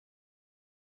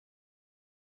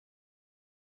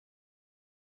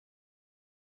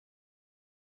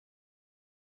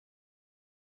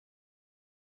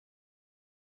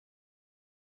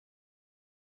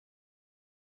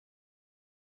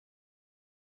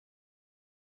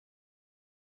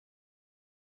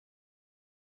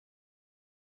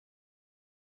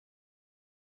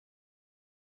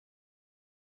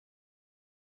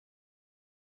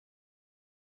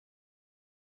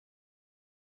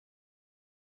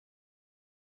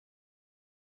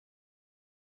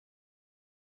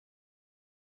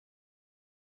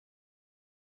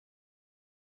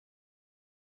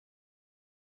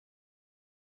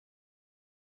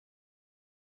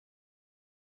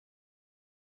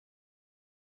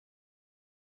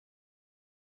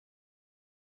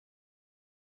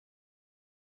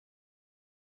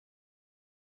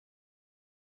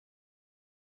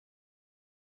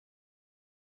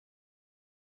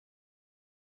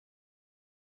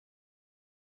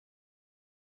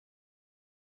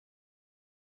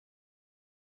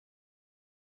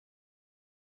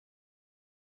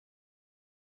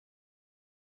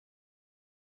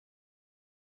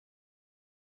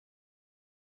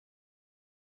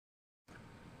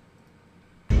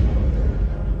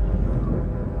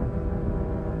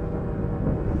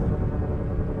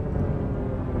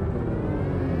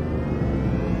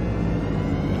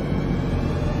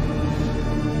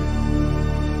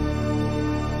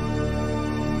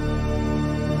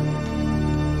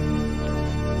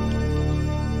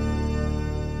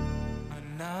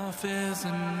enough is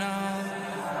enough.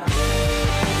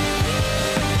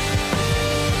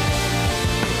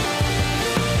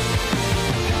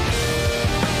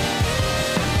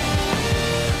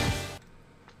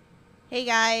 Hey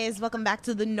guys, welcome back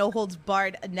to the No Holds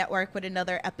Barred Network with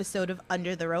another episode of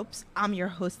Under the Ropes. I'm your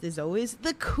host as always,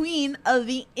 the queen of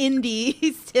the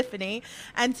indies, Tiffany.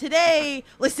 And today,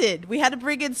 listen, we had to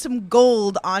bring in some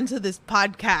gold onto this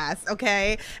podcast,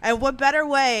 okay? And what better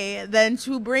way than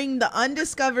to bring the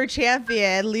undiscovered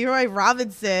champion, Leroy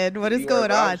Robinson. What is going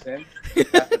on?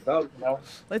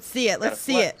 Let's see it. Let's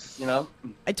see it. You know,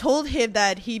 I told him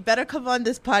that he better come on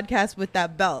this podcast with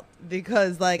that belt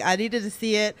because, like, I needed to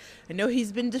see it. I know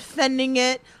he's been defending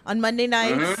it on Monday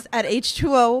nights at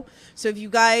H2O. So if you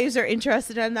guys are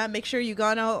interested in that, make sure you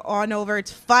go on over.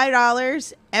 It's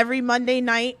 $5 every Monday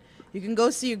night. You can go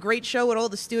see a great show with all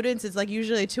the students. It's like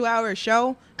usually a 2-hour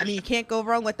show. I mean, you can't go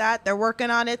wrong with that. They're working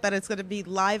on it, that it's going to be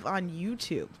live on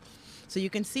YouTube. So you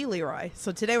can see Leroy.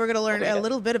 So today we're going to learn a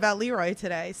little bit about Leroy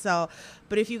today. So,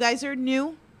 but if you guys are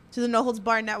new to the No Holds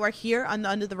Barred Network here on the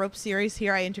Under the Rope series,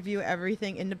 here I interview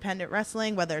everything independent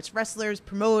wrestling, whether it's wrestlers,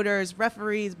 promoters,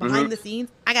 referees, behind the scenes.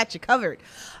 I got you covered.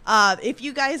 If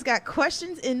you guys got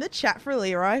questions in the chat for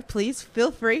Leroy, please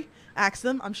feel free. Ask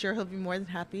them. I'm sure he'll be more than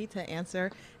happy to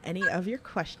answer any of your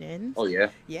questions. Oh, yeah.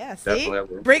 Yeah, see?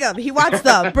 Definitely. Bring them. He wants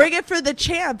them. Bring it for the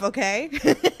champ, okay?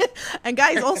 And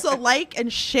guys, also like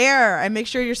and share. And make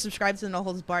sure you're subscribed to the No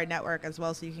Holds Barred Network as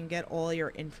well so you can get all your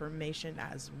information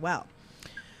as well.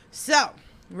 So,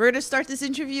 we're going to start this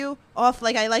interview off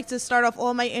like I like to start off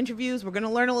all my interviews. We're going to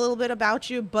learn a little bit about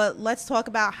you, but let's talk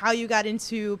about how you got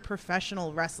into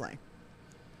professional wrestling.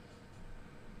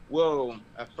 Well,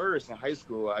 at first in high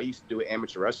school, I used to do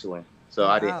amateur wrestling. So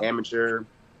I did amateur,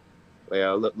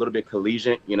 a little bit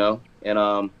collegiate, you know, and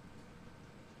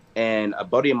a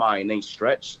buddy of mine named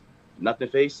Stretch, Nothing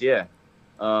Face, yeah.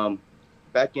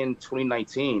 Back in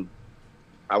 2019,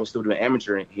 I was still doing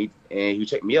amateur, and he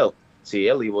checked me out. See,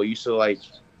 Ellie, well, you should like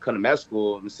come to med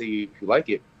school and see if you like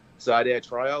it. So I did a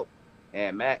tryout,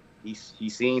 and Matt, he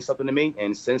seen something in me,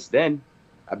 and since then,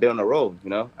 I've been on the road. You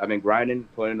know, I've been grinding,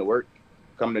 putting in the work,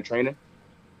 coming to training.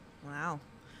 Wow,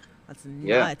 that's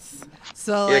nuts. Yeah.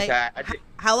 So, yeah, like,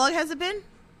 how long has it been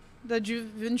that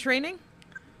you've been training?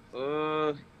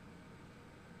 I've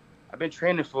been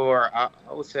training for I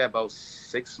would say about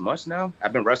 6 months now.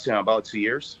 I've been wrestling about 2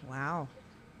 years. Wow,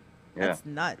 yeah, that's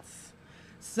nuts.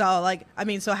 So, like, I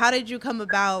mean, so how did you come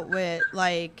about with,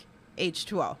 like,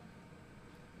 H2O?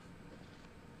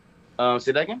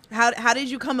 Say that again? How did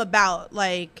you come about,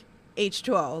 like,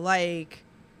 H2O? Like,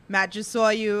 Matt just saw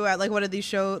you at, like, one of these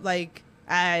shows, like,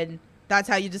 and that's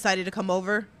how you decided to come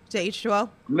over to H2O?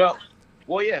 No.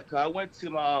 Well, yeah, 'cause I went to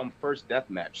my first death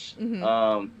match.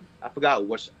 I forgot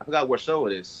what show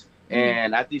it is.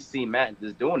 And after you see Matt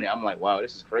just doing it, I'm like, wow,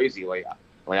 this is crazy. Like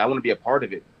I want to be a part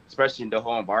of it, especially in the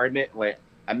whole environment. Like,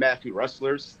 I met a few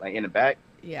wrestlers like in the back,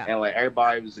 and like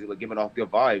everybody was like giving off good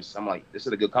vibes. I'm like, this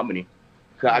is a good company.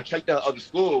 Cause I checked out other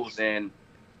schools, and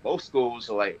most schools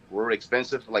are like were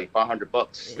expensive, for like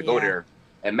 $500 to go there.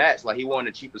 And Matt's like he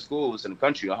wanted the cheapest schools in the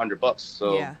country, $100.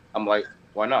 So I'm like,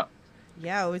 why not?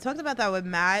 Yeah, we talked about that with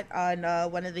Matt on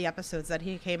one of the episodes that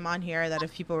he came on here, that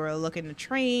if people were looking to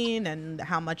train and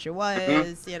how much it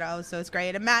was, you know, so it's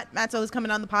great. And Matt's always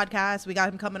coming on the podcast. We got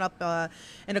him coming up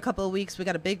in a couple of weeks. We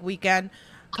got a big weekend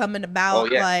coming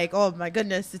about. Like, oh my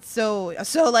goodness, it's so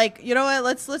like, you know what,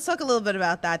 let's talk a little bit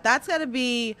about that. That's got to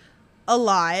be a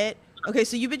lot. Okay,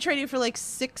 so you've been training for like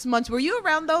 6 months. Were you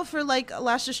around though for like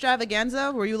Last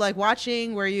Extravaganza? Were you like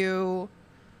watching? Were you...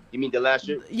 You mean the last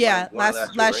year? Yeah,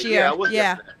 last year. Yeah, I was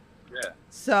yeah.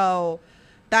 So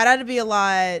that had to be a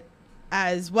lot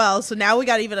as well. So now we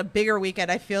got even a bigger weekend.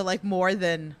 I feel like more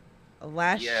than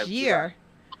last year.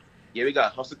 We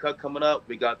got Hustle Cut coming up.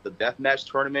 We got the Deathmatch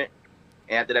tournament.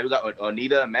 And after that, we got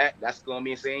Anita and Matt. That's going to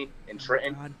be insane. In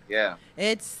Trenton. God. Yeah.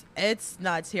 It's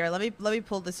nuts here. Let me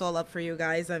pull this all up for you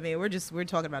guys. I mean, we're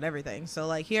talking about everything. So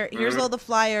like here's all the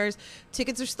flyers.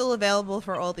 Tickets are still available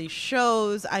for all these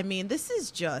shows. I mean, this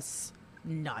is just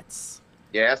nuts.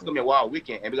 Yeah, it's going to be a wild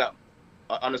weekend. And we got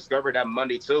Undiscovered that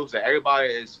Monday too. So everybody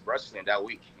is wrestling that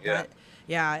week. Yeah.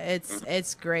 Yeah,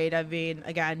 it's great. I mean,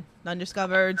 again,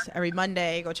 Undiscovered every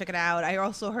Monday. Go check it out. I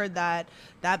also heard that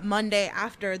Monday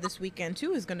after this weekend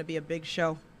too is going to be a big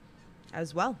show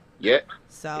as well. Yeah.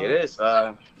 So it is.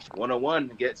 101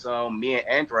 gets me and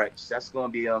Anthrax. That's going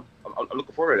to be I'm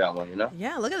looking forward to that one, you know.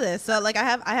 Yeah, look at this. So like I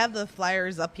have the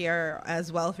flyers up here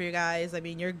as well for you guys. I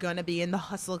mean, you're going to be in the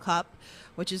Hustle Cup,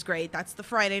 which is great. That's the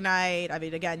Friday night. I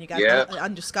mean, again, you got the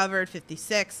Undiscovered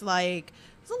 56, like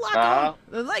there's a lot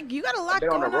going, like you got a lot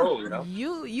going on. The road, you know?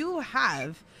 You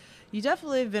have. You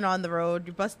definitely have been on the road.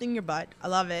 You're busting your butt. I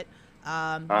love it.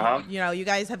 You know, you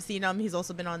guys have seen him. He's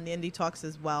also been on the Indie Talks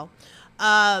as well.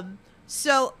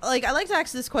 So, like, I like to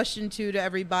ask this question too to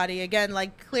everybody. Again,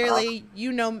 like, clearly,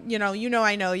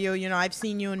 I know you. You know, I've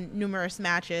seen you in numerous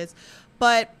matches,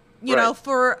 but you know,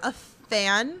 for a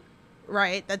fan,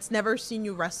 right, that's never seen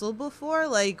you wrestle before,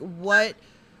 like, what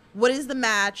is the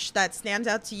match that stands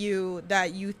out to you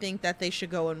that you think that they should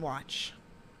go and watch?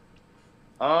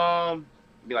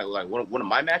 Be like one of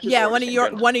my matches. Yeah, one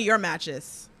of your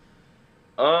matches.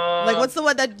 Like, what's the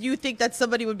one that you think that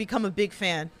somebody would become a big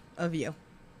fan of you?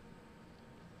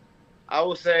 I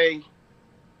would say,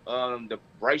 the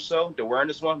Bryce show, the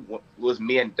awareness one, was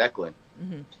me and Declan.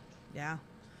 Mm-hmm. Yeah,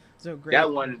 so great.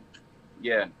 That one,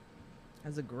 yeah.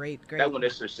 That's a great. That one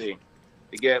is to see.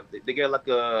 They get like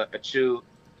a true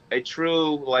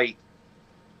like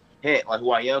hint, like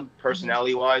who I am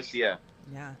personality wise. Yeah.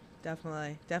 Yeah,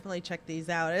 definitely check these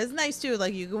out. It's nice too.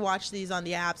 Like, you can watch these on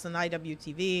the apps on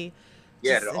IWTV.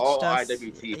 Yeah, they're all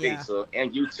IWTV. Yeah. So,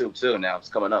 and YouTube too. Now it's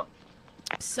coming up.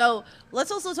 So let's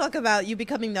also talk about you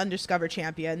becoming the Undiscovered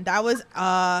champion. That was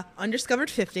Undiscovered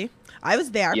 50. I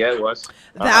was there. Yeah, it was.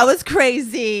 That was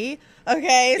crazy.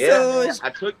 Okay, yeah, so man, I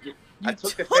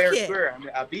took the fair and square. I mean,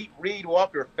 I beat Reed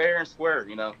Walker fair and square.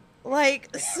 You know.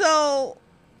 Like, so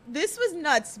this was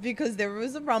nuts because there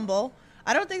was a Rumble.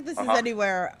 I don't think this is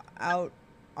anywhere out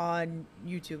on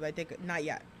YouTube. I think not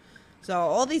yet. So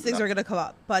all these things are gonna come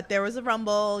up. But there was a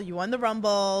Rumble. You won the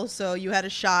Rumble, so you had a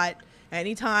shot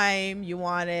anytime you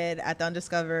wanted at the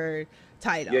Undiscovered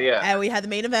title. Yeah. And we had the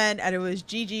main event, and it was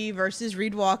Gigi versus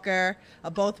Reed Walker.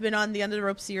 Both been on the Under the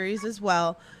Rope series as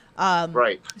well.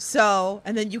 Right. So,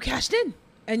 and then you cashed in,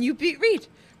 and you beat Reed.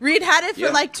 Reed had it for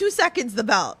like 2 seconds, the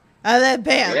belt. And then,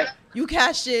 bam, you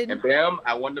cashed in. And bam,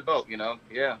 I won the belt, you know?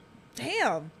 Yeah.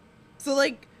 Damn. So,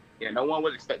 like... Yeah, no one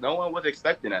was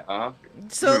expecting that,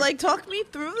 So, like, talk me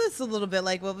through this a little bit.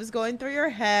 Like, what was going through your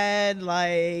head?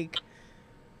 Like...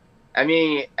 I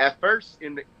mean, at first,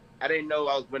 I didn't know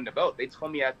I was winning the belt. They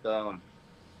told me at the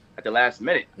last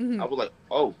minute. Mm-hmm. I was like,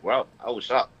 oh, wow. I was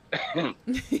shocked. They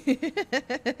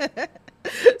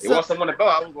want someone to belt.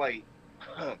 I was like,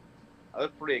 I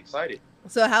was pretty excited.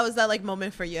 So how was that, like,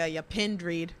 moment for you? You pinned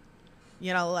Reed.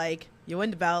 You know, like, you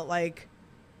win the belt. Like,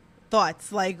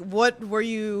 thoughts. Like, what were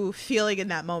you feeling in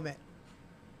that moment?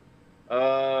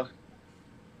 I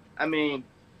mean,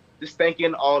 just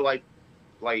thinking all, like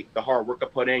the hard work I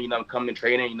put in, you know, coming to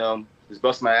training, you know, just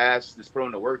bust my ass, just put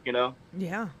in the work, you know.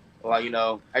 Yeah. Like, you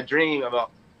know, I dreamed about,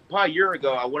 probably a year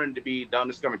ago, I wanted to be the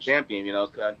Undiscovered champion, you know.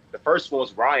 The first one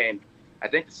was Ryan. I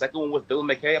think the second one was Bill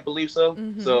McKay, I believe so.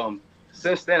 Mm-hmm. So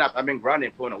since then, I've been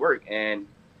grinding, putting in work. And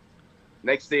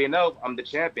next thing you know, I'm the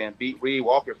champion. Beat Reed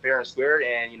Walker fair and square,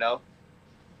 and, you know.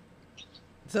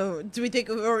 So do we think,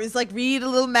 or is, like, Reed a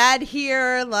little mad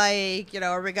here? Like, you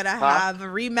know, are we going to have a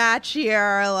rematch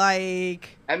here?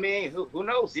 Like, I mean, who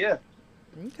knows? Yeah.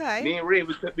 Okay. Me and Reed,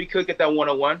 we could get that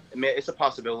 1-on-1. I mean, it's a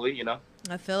possibility, you know.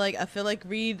 I feel like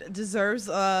Reed deserves,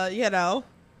 you know,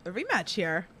 a rematch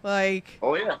here. Like.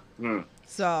 Oh yeah.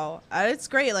 So it's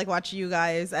great, like, watching you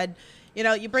guys, and you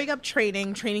know, you bring up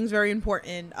training. Training's very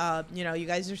important. You know, you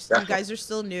guys are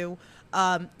still new.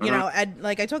 You know, and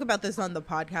like I talk about this on the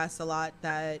podcast a lot,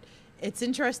 that it's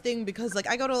interesting because, like,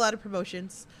 I go to a lot of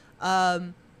promotions.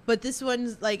 But this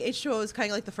one's, like, H2O is kind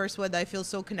of like the first one that I feel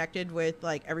so connected with,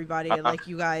 like, everybody and, like,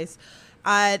 you guys.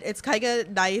 And it's kind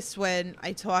of nice when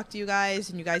I talk to you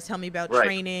guys and you guys tell me about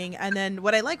training. And then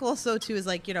what I like also, too, is,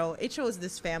 like, you know, H2O is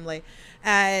this family.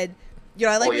 And, you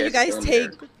know, I like when you guys take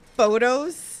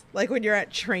photos, like, when you're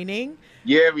at training.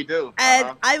 Yeah, we do. And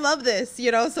I love this,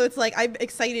 you know. So it's like I'm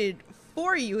excited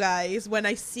for you guys when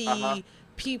I see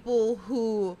people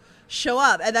who show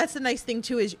up, and that's the nice thing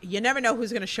too, is you never know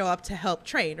who's going to show up to help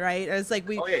train, right? It's like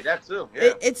that too.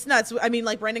 Yeah. It's nuts. I mean,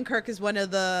 like, Brendan Kirk is one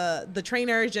of the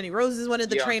trainers. Jenny Rose is one of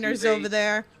the trainers over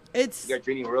there. It's you got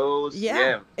Jenny Rose.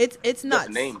 Yeah. It's nuts.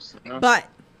 Names. But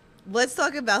let's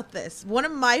talk about this. One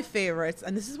of my favorites,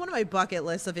 and this is one of my bucket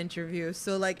lists of interviews.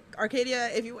 So, like, Arcadia,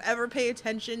 if you ever pay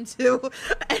attention to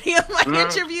any of my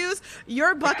interviews,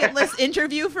 your bucket list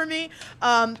interview for me,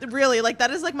 really, like, that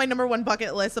is, like, my number one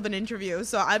bucket list of an interview.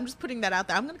 So I'm just putting that out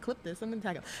there. I'm going to clip this. I'm going to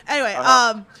tag him.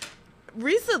 Anyway,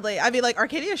 recently, I mean, like,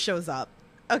 Arcadia shows up,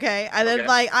 okay? And then,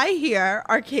 like, I hear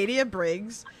Arcadia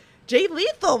brings Jay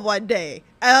Lethal one day,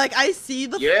 and, like, I see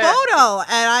the photo,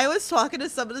 and I was talking to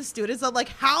some of the students. I'm like,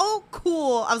 how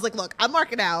cool. I was like, look, I'm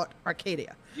marking out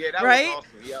Arcadia. Yeah, that was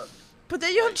awesome. Yeah. But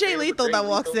then you have Jay Lethal that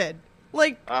walks in.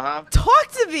 Like,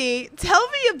 talk to me. Tell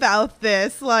me about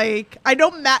this. Like, I know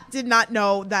Matt did not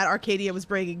know that Arcadia was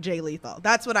bringing Jay Lethal.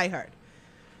 That's what I heard.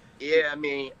 Yeah, I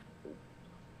mean,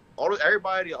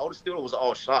 all the students was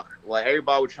all shocked. Like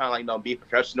everybody was trying to be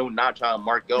professional, not trying to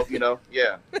mark up.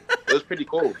 Yeah, it was pretty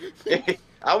cool.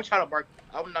 I was trying to mark.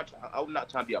 I was not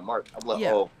trying to be a mark. I'm like,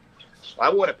 Yeah. I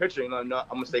want a picture. No, I'm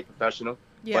gonna stay professional.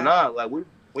 Yeah. But nah, like when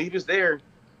he was there,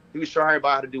 he was showing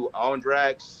everybody how to do on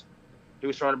drags. He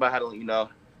was showing everybody how to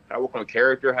how to work on a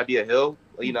character, how to be a heel.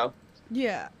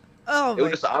 Yeah. Oh, It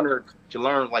was just an honor to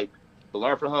learn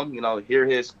from him. Hear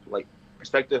his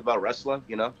perspective about wrestling.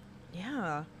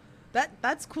 yeah.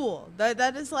 That's cool.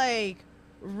 That is like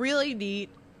really neat.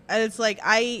 And it's like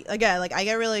I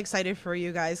get really excited for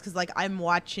you guys because like I'm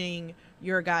watching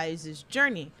your guys'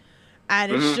 journey.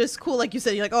 And it's just cool, like you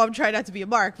said, you're like, oh, I'm trying not to be a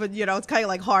mark, but it's kind of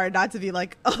like hard not to be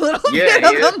like a little bit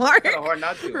of a mark, kind of hard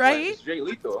not to, right? It's Jay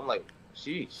Lethal. I'm like,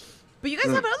 sheesh. But you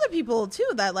guys have other people too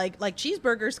that like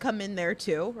cheeseburgers come in there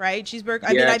too, right? Cheeseburger.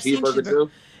 I Yeah, mean, I've seen Cheeseburger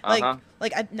too.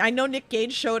 Like I know Nick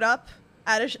Gage showed up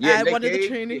at Nick one of the Gage,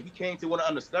 training. he came to one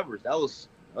of the Undiscovers. That was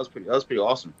pretty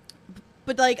awesome.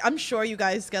 But like I'm sure you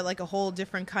guys get like a whole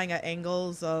different kind of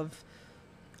angles of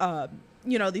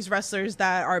these wrestlers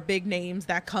that are big names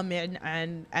that come in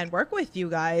and work with you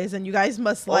guys, and you guys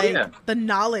must the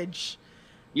knowledge.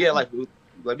 Yeah, like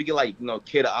we get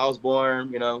Kid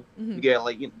Osborne, Mm-hmm. we get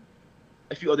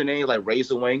a few other names like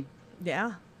Razor Wing.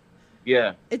 Yeah.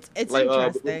 Yeah. It's like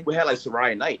interesting. we had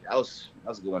Soraya Knight. That was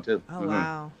a good one too.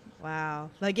 Oh wow.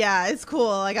 Like yeah, it's cool.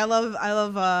 Like I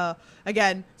love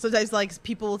again, sometimes like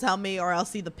people will tell me or I'll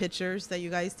see the pictures that you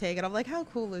guys take and I'm like, how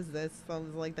cool is this? So I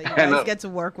was like that you guys get to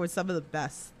work with some of the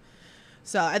best.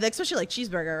 So and especially like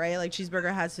Cheeseburger, right? Like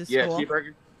Cheeseburger has his school.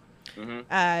 Cheeseburger.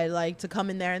 I like to come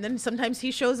in there and then sometimes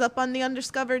he shows up on the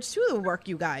Undiscovered too to work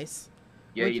you guys.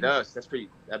 Yeah, he does. That's pretty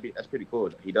cool.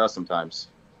 He does sometimes.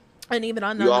 And even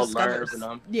on the Undiscovered.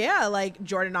 Yeah, like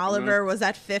Jordan Oliver was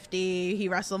at 50. He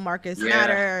wrestled Marcus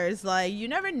Matters. Like, you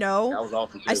never know. That was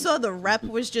awesome, too. I saw the rep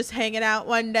was just hanging out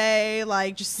one day,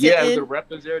 like, just sitting. Yeah, the rep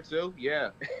was there, too. Yeah.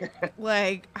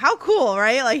 Like, how cool,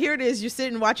 right? Like, here it is. You're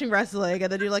sitting watching wrestling,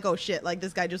 and then you're like, oh, shit. Like,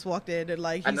 this guy just walked in, and,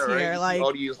 like, he's here. Like,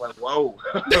 audience like, whoa.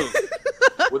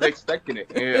 Was they expecting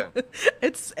it? Yeah.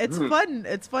 It's fun.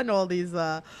 It's fun, all these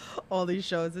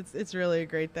shows. It's really a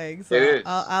great thing. So it is.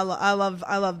 I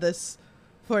love this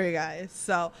for you guys.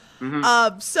 So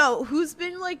so who's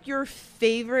been like your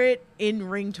favorite in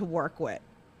ring to work with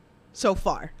so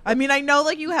far? I mean, I know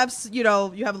like you have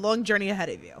a long journey ahead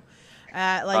of you.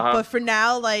 But for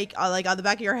now, like on the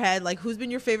back of your head, like who's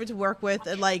been your favorite to work with,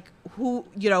 and like who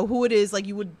it is like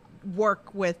you would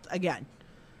work with again?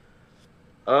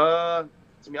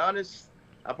 To be honest,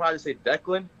 I'll probably say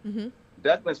Declan.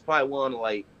 Declan's probably one of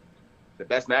like the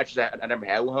best matches I never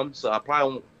had with him. So I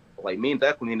probably me and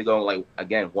Declan need to go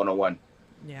again 1-on-1.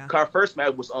 Yeah. Our first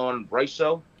match was on Bryce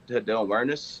Show, the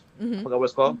awareness. I forgot what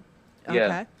it's called. Okay.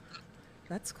 Yeah.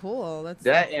 That's cool.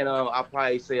 And I'll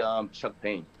probably say Chuck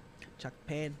Payne. Chuck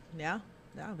Payne. Yeah.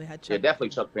 Yeah, we had Chuck. Yeah, definitely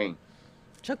Chuck Payne.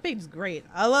 Chuck Payne's great.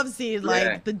 I love seeing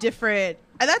the different,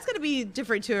 and that's gonna be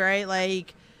different too, right?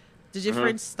 Like the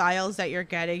different styles that you're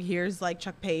getting. Here's like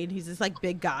Chuck Payne. He's this like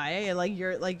big guy, and like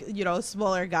you're like a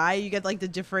smaller guy. You get like the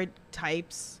different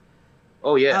types.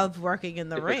 Oh yeah. Of working in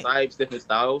the different ring. Types, different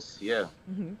styles. Yeah.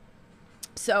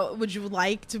 So would you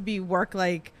like to be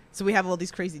so we have all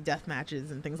these crazy death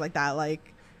matches and things like that,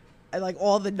 like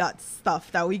all the nuts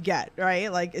stuff that we get,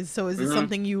 right? Like, is this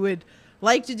something you would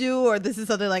like to do, or this is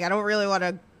something like I don't really want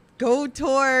to go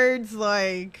towards?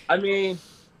 Like, I mean,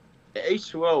 at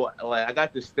H2O, like I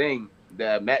got this thing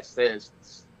that Matt says.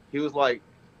 He was like,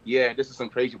 "Yeah, this is some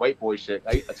crazy white boy shit."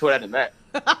 I told that to Matt.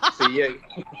 So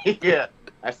yeah,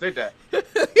 I said that.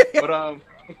 But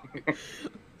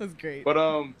that's great. But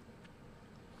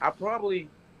I probably,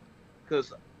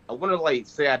 because I want to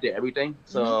say I did everything,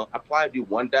 so I probably do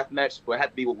one death match, but it had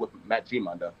to be with Matt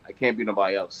Dreamon though. I can't be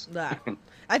nobody else. Nah.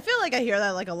 I feel like I hear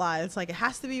that like a lot. It's like it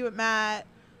has to be with Matt,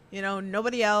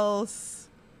 nobody else.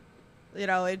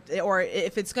 Or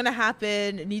if it's gonna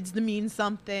happen, it needs to mean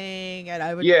something. And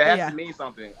I would it has to mean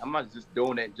something. I'm not just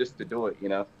doing it just to do it,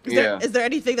 Is there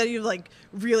anything that you're like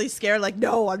really scared? Like,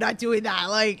 no, I'm not doing that.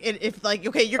 Like, if like,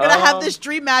 okay, you're gonna have this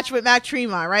dream match with Matt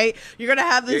Tremont, right? You're gonna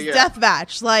have this death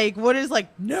match. Like, what is like?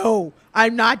 No,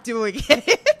 I'm not doing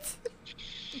it.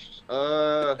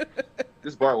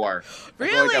 This barbed wire.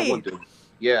 Really?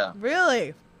 Yeah.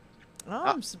 Really? Oh,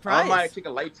 I'm surprised. I might take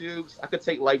light tubes. I could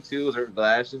take light tubes or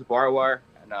glass, just barbed wire.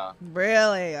 No.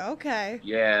 Really? Okay.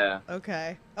 Yeah.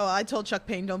 Okay. Oh, I told Chuck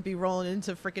Payne don't be rolling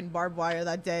into freaking barbed wire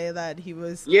that day that he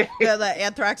was. Yeah. That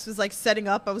Anthrax was like setting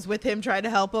up. I was with him trying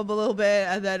to help him a little bit,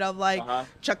 and then I'm like,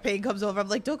 Chuck Payne comes over. I'm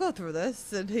like, don't go through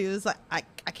this, and he was like, I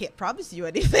can't promise you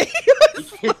anything.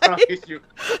 Can't promise you.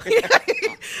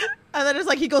 And then it's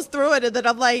like he goes through it, and then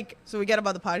I'm like, so we get him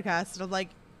on the podcast, and I'm like,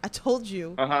 I told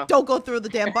you, don't go through the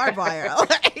damn barbed wire.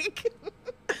 Like,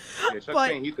 yeah, Chuck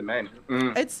Payne, he's the man.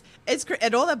 It's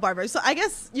and all that barbed. So I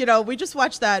guess, you know, we just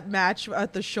watched that match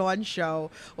at the Sean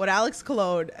show with Alex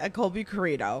Colon and Colby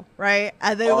Corino, right?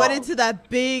 And they went into that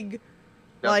big,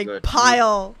 like,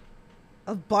 pile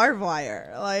of barbed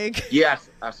wire. Like, yes,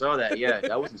 I saw that. Yeah,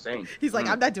 that was insane. He's like,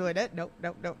 I'm not doing it. Nope.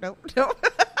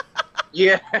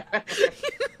 Yeah.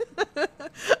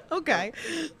 Okay,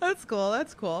 that's cool.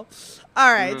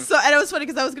 All right. So, and it was funny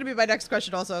because that was gonna be my next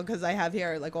question also, because I have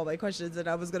here like all my questions, and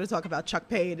I was gonna talk about Chuck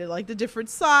Payne and like the different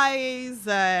size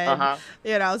and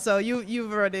you know. So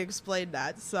you've already explained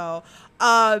that. So,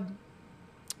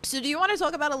 so do you want to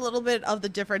talk about a little bit of the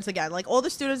difference again? Like all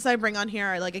the students I bring on here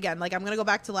are like, again, like I'm going to go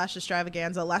back to Last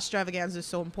Extravaganza. Last Extravaganza is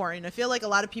so important. I feel like a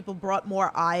lot of people brought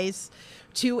more eyes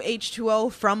to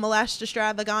H2O from Last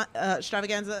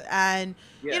Extravaganza. And,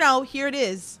 you know, here it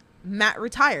is. Matt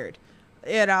retired,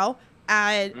 you know?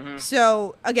 And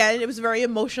so, again, it was a very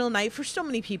emotional night for so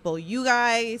many people. You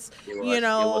guys, you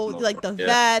know, like the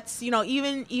vets, you know,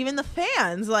 even the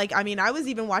fans. Like, I mean, I was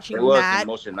even watching Matt.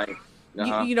 Emotional night.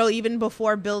 You know, even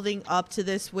before building up to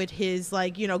this with his,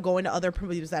 like, you know, going to other,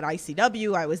 he was at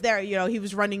ICW, I was there, you know, he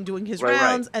was running, doing his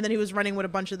rounds, and then he was running with a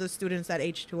bunch of the students at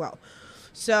H2O.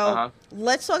 So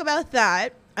let's talk about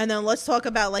that, and then let's talk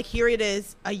about, like, here it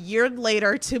is, a year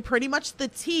later to pretty much the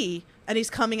T, and he's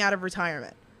coming out of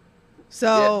retirement.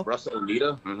 So yeah, Russell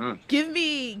Onita. Give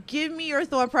me your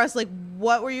thought process, like,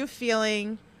 what were you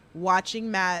feeling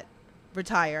watching Matt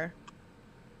retire?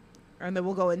 And then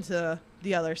we'll go into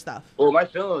the other stuff. Well, my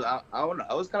feelings, I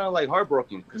was kind of like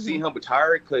heartbroken because seeing him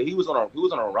retire, because he was on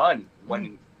a run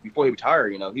before he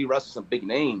retired. You know, he wrestled some big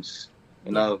names.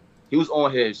 You know, he was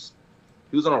on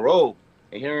a roll,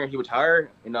 and hearing he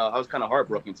retired, you know, I was kind of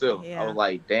heartbroken too. I was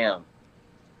like, damn,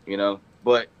 you know,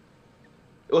 but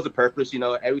it was a purpose. You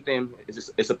know, everything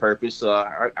it's a purpose. So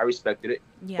I respected it.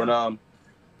 Yeah.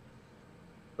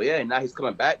 But yeah, now he's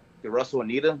coming back to Russell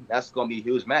Onita. That's gonna be a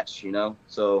huge match. You know,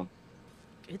 so.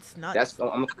 It's nuts.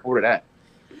 I'm looking forward to that.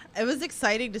 It was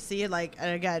exciting to see it. Like,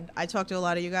 and again, I talk to a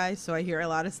lot of you guys, so I hear a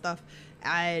lot of stuff.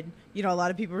 And, you know, a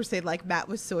lot of people were saying, like, Matt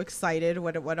was so excited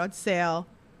when it went on sale.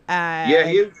 And yeah,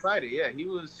 he was excited. Yeah, he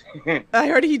was. I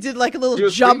heard he did, like, a little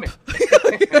jump.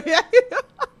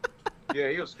 Yeah,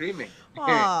 he was screaming.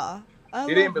 Aw,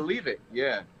 he didn't believe it.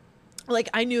 Yeah. Like,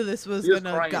 I knew this was going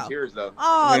to go. In tears, though.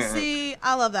 Oh, see,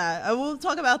 I love that. We'll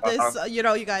talk about this, you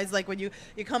know, you guys, like, when you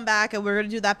come back, and we're going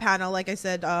to do that panel, like I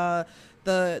said,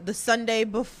 the Sunday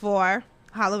before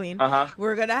Halloween.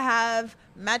 We're going to have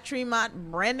Matt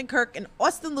Tremont, Brandon Kirk, and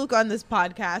Austin Luke on this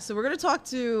podcast. So we're going to talk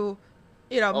to,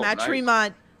 you know, Matt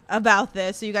Tremont about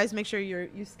this. So you guys make sure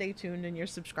you stay tuned and you're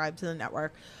subscribed to the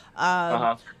network.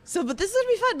 So, but this is gonna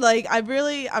be fun. Like, I'm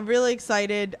really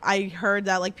excited. I heard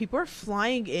that, like, people are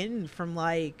flying in from,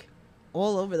 like,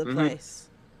 all over the place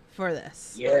for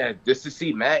this. Yeah, just to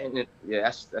see Matt, and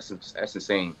that's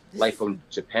insane. Like, from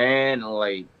Japan,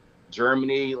 like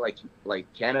Germany, like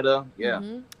Canada. Yeah.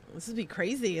 This would be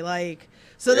crazy. Like,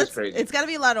 so that's crazy. It's got to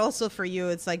be a lot also for you.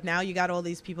 It's like now you got all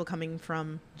these people coming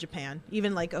from Japan,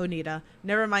 even like Onita.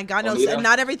 Never mind, God knows, and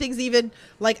not everything's even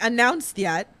like announced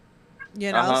yet.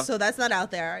 You know, so that's not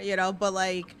out there, you know, but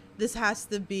like this has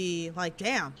to be like,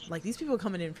 damn, like these people are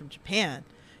coming in from Japan.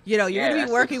 You know, you're going to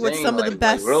be working with some of the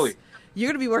best. Really? You're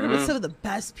going to be working with some of the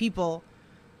best people.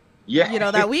 Yeah. You know,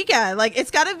 that weekend. Like,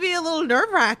 it's got to be a little nerve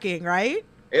wracking, right?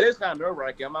 It is kind of nerve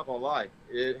wracking. I'm not going to lie.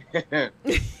 It's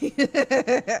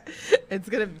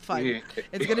going to be fun.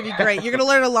 It's going to be great. You're going to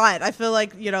learn a lot. I feel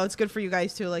like, you know, it's good for you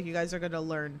guys too. Like, you guys are going to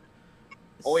learn.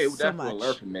 Oh, yeah, we definitely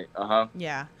learn from it.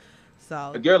 Yeah.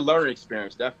 So a good learning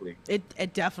experience, definitely.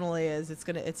 It definitely is. It's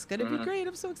gonna be great.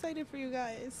 I'm so excited for you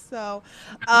guys. So,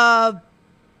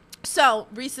 so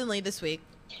recently this week,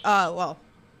 what's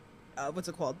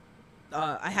it called?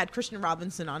 I had Christian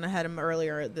Robinson on. I had him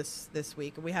earlier this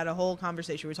week, and we had a whole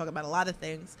conversation. We were talking about a lot of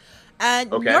things,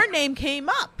 and your name came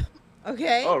up.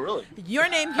 Okay. Oh, really? Your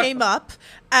name came up,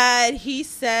 and he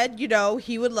said, you know,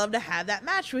 he would love to have that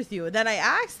match with you. And then I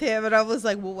asked him, and I was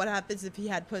like, well, what happens if he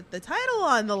had put the title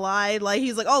on the line? Like,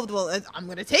 he's like, oh, well, I'm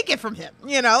going to take it from him,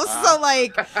 you know? So,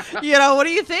 like, you know, what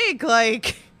do you think?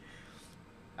 Like,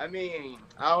 I mean,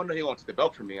 I don't know. He wants the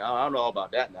belt from me. I don't know all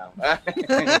about that now.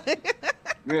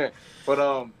 Yeah.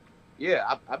 But,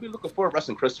 yeah, I've been looking forward to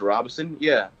wrestling Christopher Robinson.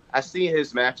 Yeah. I see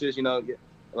his matches, you know.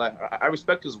 Like, I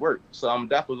respect his work, so I'm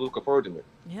definitely looking forward to it.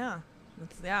 Yeah,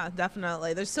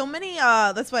 definitely. There's so many.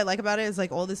 That's what I like about it is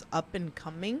like all this up and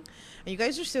coming, and you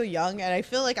guys are so young, and I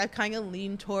feel like I've kind of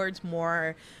leaned towards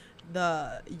more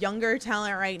the younger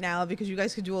talent right now, because you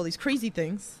guys can do all these crazy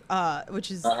things,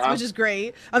 which is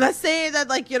great. I'm not saying that,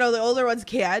 like, you know, the older ones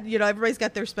can't. You know, everybody's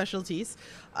got their specialties.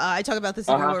 I talk about this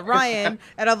even with Ryan,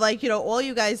 and I'm like, you know, all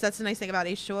you guys. That's the nice thing about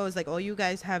H2O is like all you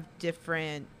guys have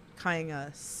different kind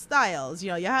of styles.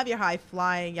 You know, you have your high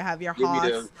flying, you have your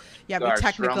Haas, you have your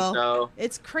technical.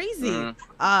 It's crazy.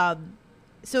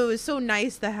 So it was so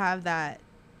nice to have that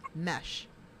mesh.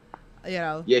 You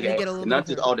know, yeah, get a little not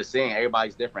just all the same.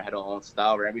 Everybody's different, had their own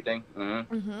style or everything.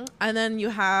 And then you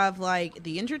have like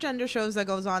the intergender shows that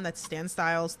goes on, that Stan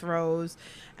Styles throws,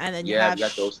 and then you have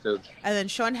got those too. And then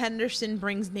Sean Henderson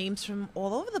brings names from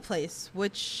all over the place,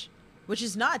 which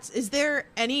is nuts. Is there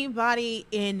anybody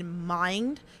in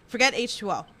mind? Forget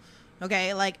H2O,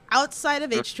 okay? Like outside of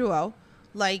H2O,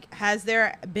 like has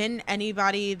there been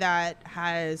anybody that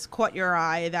has caught your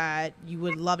eye that you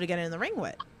would love to get in the ring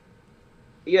with?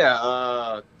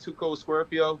 Yeah, Tuco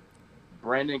Scorpio,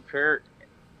 Brandon Kirk,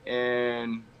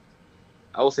 and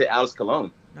I will say Alex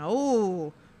Colon.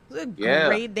 Oh, those are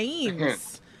great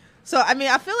names. So, I mean,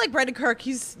 I feel like Brandon Kirk,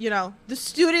 he's, you know, the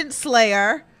student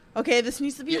slayer. Okay, this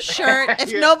needs to be a shirt.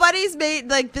 If nobody's made,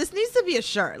 like, this needs to be a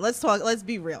shirt. Let's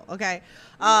be real, okay?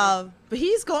 But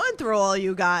he's going through all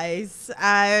you guys,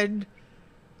 and,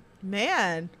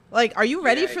 man, like, are you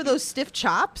ready for those stiff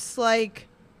chops? Like...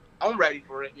 I'm ready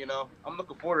for it, you know. I'm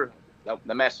looking forward to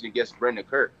the match against Brandon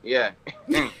Kirk. Yeah.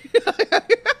 I'm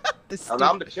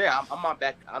the chair. I'm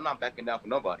not backing down for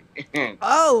nobody.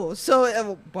 Oh,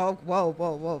 so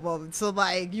whoa. So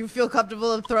like, you feel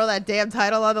comfortable to throw that damn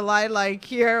title on the line, like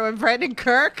here with Brandon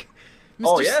Kirk,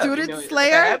 Mr. Student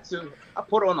Slayer? I have to. I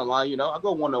put it on the line, you know. I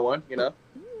go 1-on-1, you know.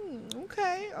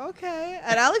 Okay.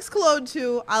 And Alex Colon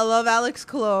too. I love Alex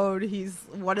Colon. He's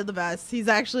one of the best. He's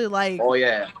actually like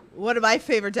one of my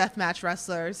favorite deathmatch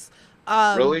wrestlers.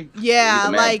 Really? Yeah,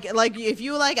 like if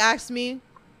you like ask me,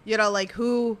 you know, like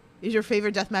who is your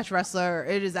favorite deathmatch wrestler?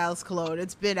 It is Alex Colon.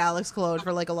 It's been Alex Colon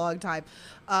for like a long time.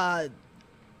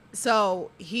 So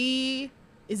he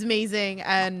is amazing,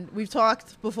 and we've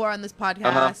talked before on this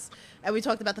podcast. And we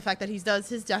talked about the fact that he does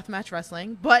his deathmatch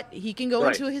wrestling, but he can go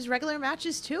into his regular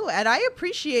matches too. And I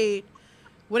appreciate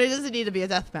when it doesn't need to be a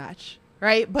deathmatch,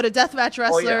 right? But a deathmatch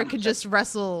wrestler can just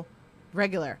wrestle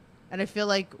regular. And I feel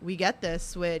like we get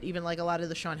this with even like a lot of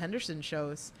the Sean Henderson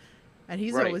shows, and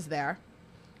he's always there.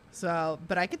 So,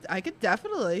 but I could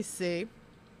definitely see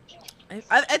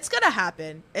it's gonna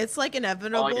happen. It's like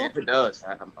inevitable. Oh yeah, if it does,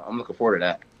 I'm looking forward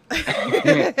to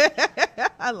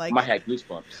that. I like. I had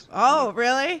goosebumps. Oh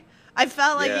really? I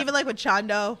felt like even like with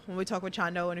Chando, when we talked with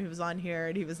Chando when he was on here,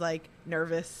 and he was like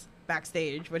nervous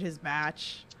backstage with his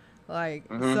match, like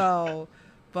so.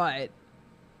 But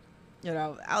you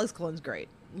know, Alex Colon's great.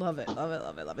 Love it.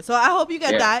 So I hope you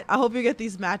get that. I hope you get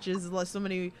these matches. There's so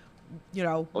many, you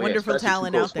know, wonderful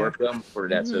talent out there. For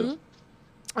that too.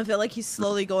 I feel like he's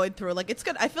slowly going through. Like it's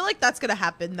gonna. I feel like that's gonna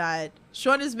happen. That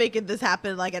Sean is making this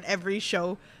happen like at every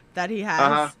show that he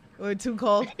has. Too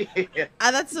cold. And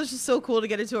that's just so cool to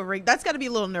get into a ring. That's got to be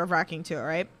a little nerve-wracking too,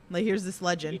 right? Like here's this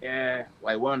legend. Yeah,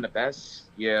 like one of the best.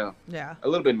 Yeah. A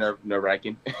little bit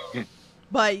nerve-wracking.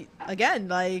 But again,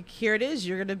 like here it is.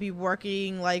 You're gonna be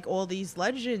working like all these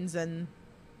legends, and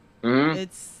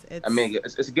it's. I mean,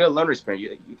 it's a good learning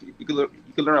experience. You can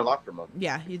learn a lot from them.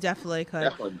 Yeah, you definitely could.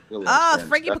 Definitely.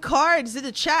 Frankie Picard's in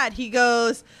the chat. He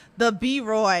goes, the B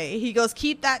Roy. He goes,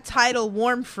 keep that title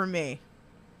warm for me.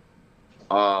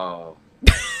 Oh,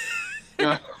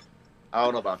 I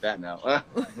don't know about that now.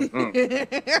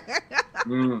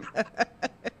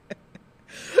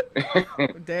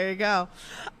 There you go.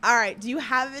 All right. Do you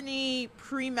have any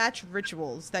pre-match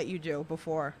rituals that you do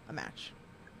before a match?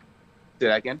 Say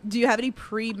that again? Do you have any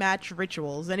pre-match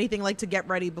rituals? Anything like to get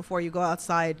ready before you go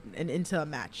outside and into a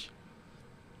match?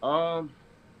 My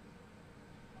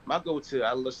go-to,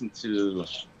 I listen to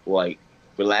like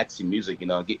relaxing music, you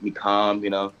know, get me calm, you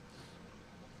know.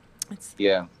 It's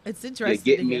interesting. Yeah,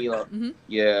 get me.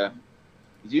 Yeah,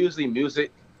 usually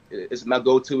music is my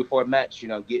go-to before a match. You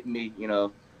know, get me. You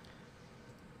know,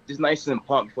 just nice and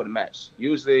pumped before the match.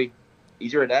 Usually,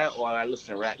 either that or I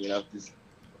listen to rap. You know, just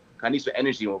kind of need some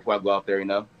energy before I go out there. You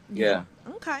know. Yeah.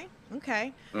 Okay.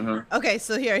 Okay.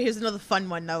 So here's another fun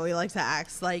one that we like to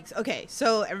ask. Like, okay,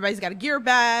 so everybody's got a gear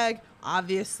bag.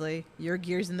 Obviously, your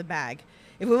gear's in the bag.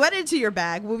 If we went into your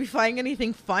bag, will we find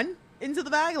anything fun into the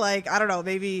bag? Like, I don't know,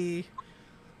 maybe,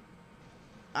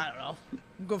 I don't know,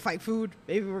 go find food.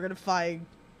 Maybe we're gonna find,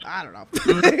 I don't know.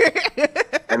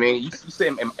 I mean, you say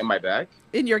in my bag?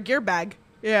 In your gear bag,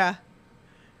 yeah.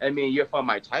 I mean, you'll find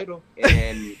my title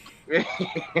and there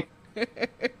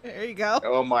you go.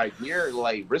 Oh, my gear,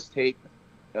 like wrist tape,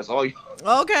 That's all you.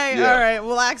 Okay, Yeah. all right.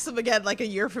 We'll ask him again like a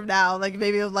year from now. Like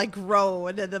maybe it'll like grow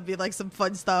and then there'll be like some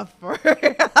fun stuff.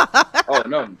 Oh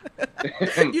no.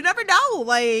 You never know.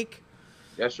 Like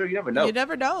Yeah, sure. You never know. you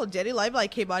never know. Jenny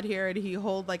Limelight came on here and he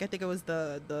hold like I think it was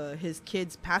the his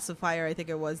kid's pacifier. I think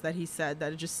it was that he said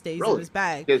that it just stays in Really? his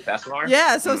bag. Kid pacifier?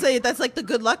 Yeah, so I'm saying that's like the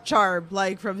good luck charm,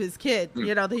 like from his kid. Mm.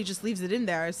 You know, that he just leaves it in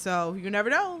there. So you never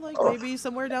know. Like Oh, maybe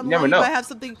somewhere down you the never line you know. might have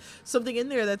something in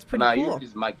there that's pretty Nah, cool. you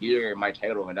just my gear, my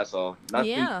title, and that's all.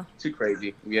 Nothing Yeah. too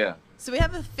crazy. Yeah. So we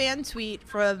have a fan tweet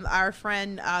from our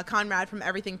friend Conrad from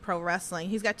Everything Pro Wrestling.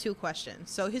 He's got 2 questions.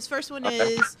 So his first one Okay.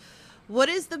 is, what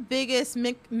is the biggest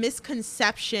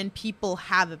misconception people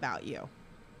have about you?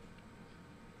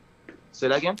 Say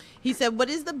that again. He said, what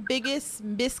is the biggest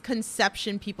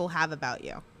misconception people have about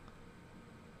you?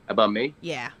 About me?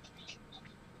 Yeah.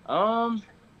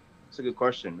 It's a good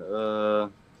question.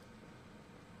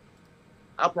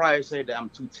 I'll probably say that I'm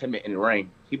too timid in the ring.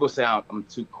 People say I'm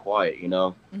too quiet, you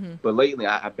know. Mm-hmm. But lately,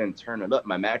 I've been turning up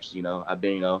my matches, you know. I've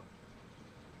been, you know,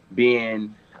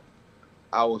 being,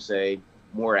 I would say,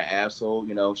 more an asshole,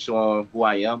 you know, showing who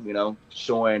I am, you know,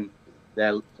 showing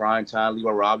that prime time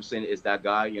Leroy Robinson is that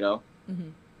guy, you know.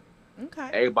 Mm-hmm. Okay.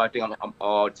 Everybody think I'm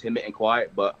all timid and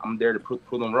quiet, but I'm there to prove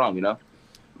them wrong, you know,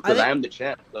 because I am the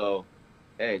champ. So,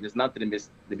 hey, there's nothing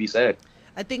to be said.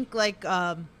 I think like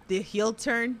the heel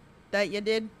turn that you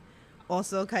did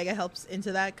also kind of helps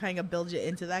into that, kind of builds you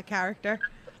into that character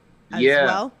as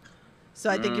well. So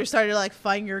I think you're starting to like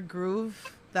find your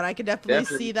groove. That I could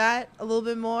definitely see that a little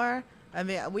bit more. I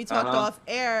mean, we talked off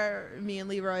air, me and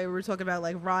Leroy, we were talking about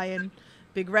like Ryan,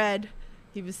 Big Red.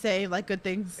 He was saying like good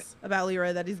things about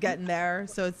Leroy that he's getting there.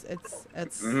 So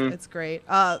it's great.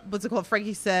 What's it called?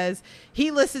 Frankie says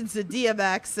he listens to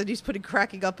DMX and he's putting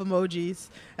cracking up emojis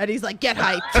and he's like, get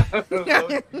hyped.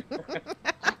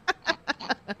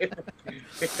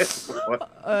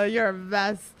 You're a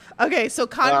mess. Okay, so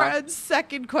Conrad's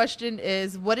second question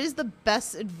is, what is the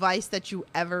best advice that you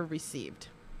ever received?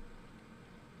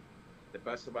 The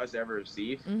best advice I ever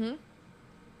received?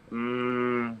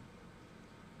 Mm-hmm.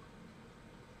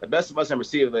 The best advice I ever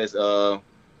received is,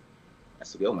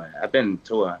 that's a good one. I've been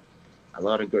to a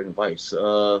lot of good advice.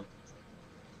 Oh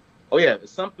yeah,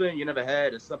 it's something you never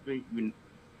had. It's something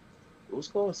what's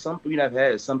it called? Something you never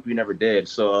had. It's something you never did.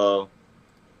 So,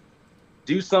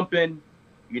 do something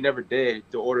you never did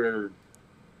to order.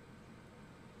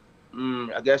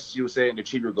 I guess you would say to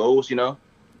achieve your goals. You know.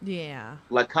 Yeah.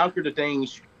 Like conquer the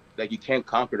things that you can't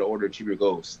conquer to order to achieve your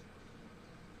goals.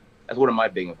 That's one of my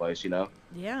big advice. You know.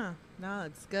 Yeah. No,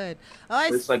 it's good. Oh,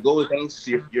 it's like go with things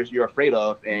you're afraid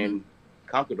of and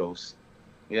conquer those.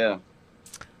 Yeah.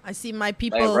 I see my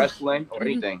people. Like wrestling or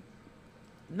anything.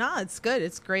 No, it's good.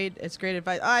 It's great. It's great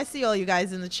advice. Oh, I see all you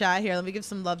guys in the chat here. Let me give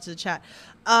some love to the chat.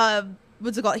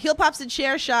 What's it called? Heel Pops and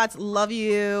Chair Shots. Love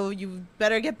you. You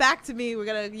better get back to me. You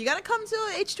gotta come to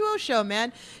an H2O show,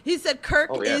 man. He said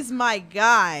Kirk is my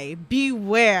guy.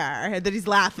 Beware. And then he's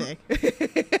laughing.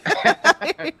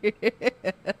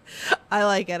 I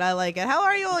like it. I like it. How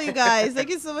are you all, you guys? Thank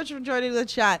you so much for joining the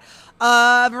chat.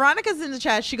 Veronica's in the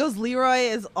chat. She goes, Leroy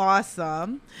is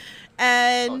awesome.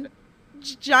 And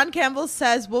John Campbell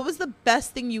says, what was the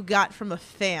best thing you got from a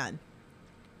fan?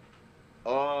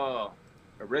 Oh,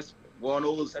 a wrist. One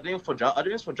of those. I think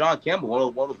it's for John Campbell. One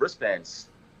of those wristbands.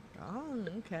 Oh,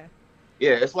 okay.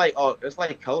 Yeah, it's like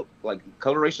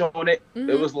coloration on it.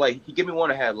 It was like he gave me one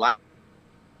that had lights.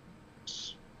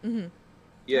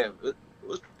 Yeah.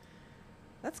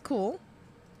 That's cool.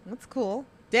 That's cool.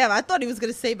 Damn, I thought he was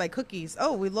gonna say my cookies.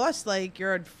 Oh, we lost. Like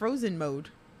you're in frozen mode.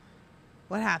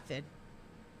 What happened?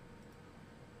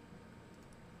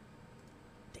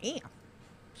 Damn.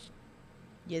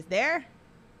 You there?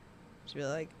 Should be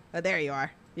like, oh, there you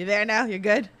are. You there now? You're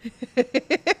good?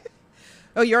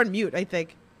 Oh, you're on mute, I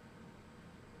think.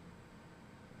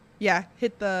 Yeah,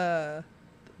 hit the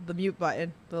mute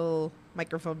button, the little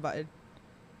microphone button.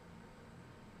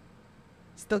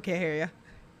 Still can't hear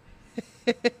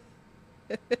you.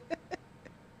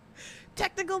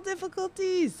 Technical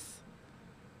difficulties.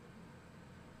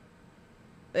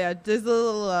 Yeah, there's a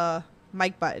little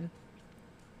mic button.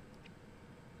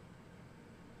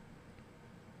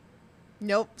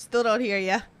 Nope, still don't hear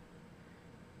ya.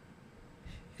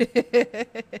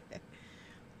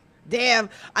 Damn,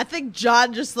 I think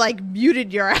John just like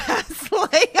muted your ass.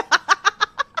 Like,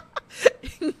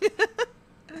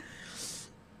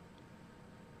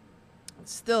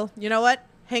 still, you know what?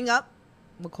 Hang up.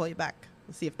 We'll call you back.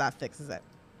 We'll see if that fixes it.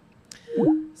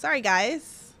 Sorry,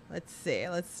 guys. Let's see.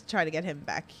 Let's try to get him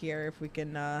back here if we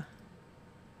can. All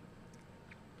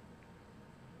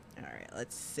right,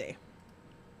 let's see.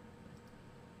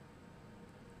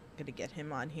 gonna get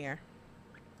him on here.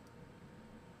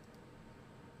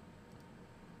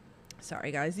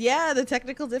 Sorry, guys. Yeah, the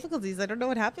technical difficulties. I don't know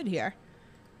what happened here.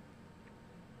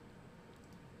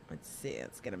 Let's see.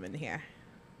 Let's get him in here.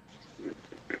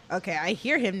 Okay, I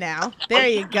hear him now. There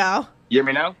you go. You hear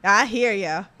me now? I hear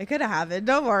you. It could have happened.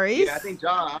 No worries. Yeah, I think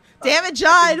John. Damn it,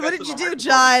 John. What did you do,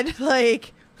 John?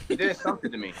 Like, he did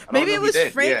something to me. Maybe it was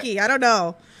Frankie. Yeah. I don't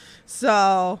know.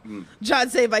 So, John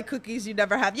say my cookies you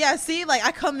never have. Yeah, see, like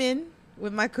I come in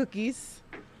with my cookies.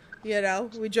 You know,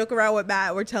 we joke around with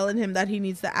Matt. We're telling him that he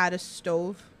needs to add a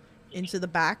stove into the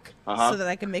back so that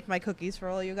I can make my cookies for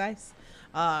all you guys.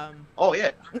 Oh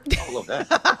yeah, I love that.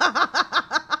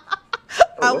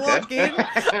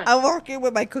 I walk in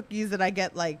with my cookies and I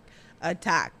get like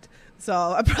attacked. So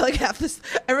I'm probably gonna have to.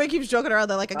 Everyone keeps joking around.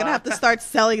 They're like, I'm gonna have to start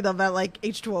selling them at like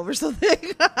H2O or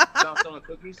something. Stop selling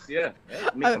cookies? Yeah,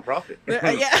 make some profit.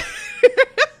 Yeah.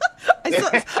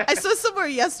 I saw somewhere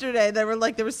yesterday they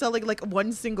were selling like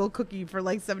one single cookie for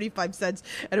like 75 cents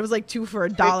and it was like 2 for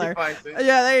 $1.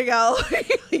 Yeah, there you go.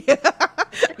 Yeah.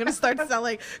 I'm gonna start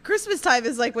selling. Christmas time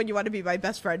is like when you want to be my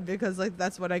best friend because like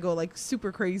that's when I go like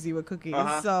super crazy with cookies.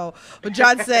 So but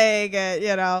John's saying it,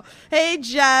 you know, hey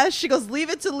Jess, she goes, leave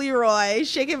it to Leroy,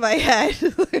 shaking my head.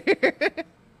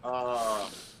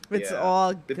 It's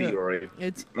all good.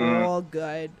 It's all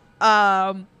good.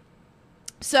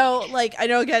 So, like, I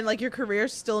know, again, like, your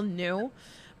career's still new,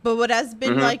 but what has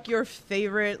been, like, your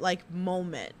favorite, like,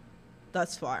 moment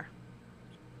thus far?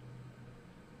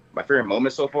 My favorite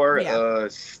moment so far? Yeah.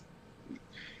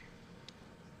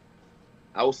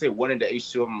 I would say winning the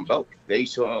H2O on my belt. The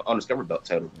H2O Undiscovered belt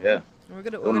title, yeah.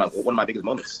 One of my biggest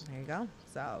moments. There you go.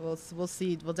 So, we'll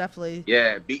see. We'll definitely...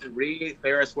 Yeah, beating Reed,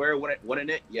 fair and square, winning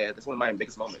it. Yeah, that's one of my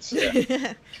biggest moments.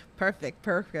 Yeah. Perfect.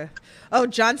 Oh,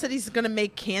 John said he's going to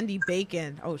make candy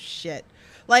bacon. Oh, shit.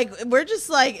 Like, we're just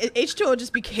like, H2O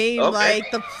just became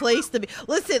like the place to be.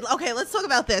 Listen, okay, let's talk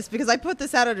about this because I put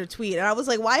this out on a tweet and I was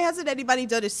like, why hasn't anybody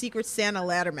done a Secret Santa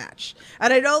ladder match?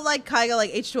 And I know like Kyga,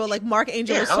 like H2O, like Mark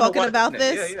Angel was talking about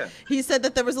this. Yeah. He said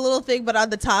that there was a little thing, but on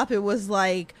the top it was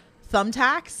like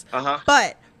thumbtacks.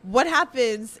 But what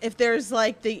happens if there's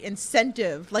like the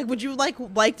incentive? Like, would you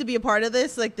like to be a part of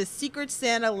this? Like the Secret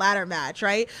Santa ladder match,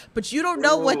 right? But you don't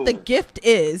know what the gift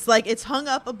is. Like it's hung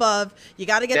up above. You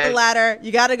got to get the ladder.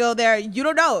 You got to go there. You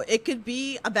don't know. It could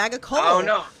be a bag of coal. I don't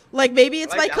know. Like maybe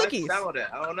it's my cookies. I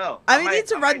don't know. I need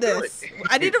to run this.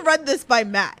 I need to run this by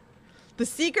Matt. The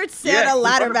Secret Santa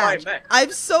ladder match.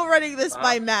 I'm so running this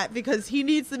by Matt because he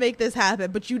needs to make this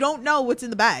happen. But you don't know what's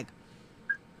in the bag.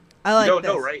 I like you don't this.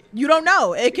 know, right? You don't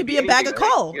know. It could be a bag of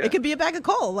coal. Yeah. It could be a bag of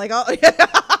coal. Like, oh, I like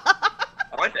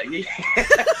that. Yeah.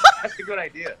 That's a good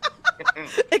idea.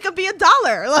 It could be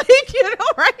 $1. Like, you know,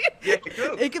 right? Yeah, it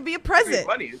could. It could be a present. It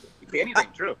could be funny. It could be anything,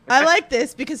 true. I like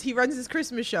this because he runs his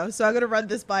Christmas show, so I'm gonna run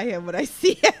this by him when I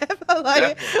see him.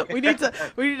 Like, we need to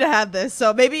have this.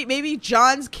 So maybe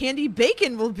John's candy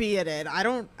bacon will be in it. I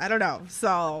don't know.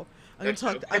 So. I'm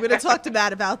gonna talk to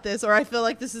Matt about this, or I feel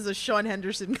like this is a Sean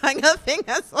Henderson kind of thing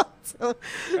as well.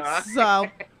 So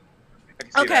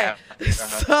okay.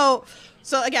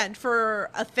 So again,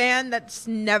 for a fan that's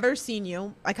never seen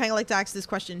you, I kind of like to ask this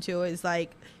question too. Is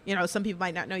like, you know, some people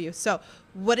might not know you. So,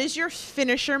 what is your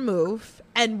finisher move,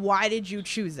 and why did you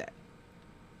choose it?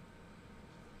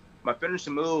 My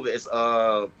finisher move is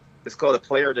it's called the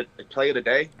player of the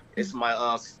day. It's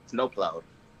my snowplow.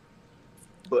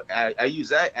 But I use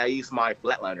that. I use my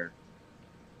flatliner.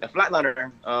 The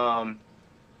flatliner.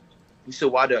 You said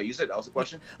why do I use it? That was the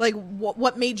question. Like,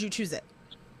 what made you choose it?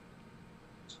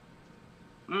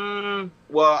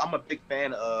 Well, I'm a big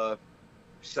fan of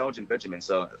Shelton Benjamin,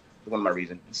 so that's one of my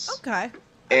reasons. Okay.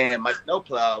 And my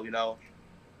snowplow, you know,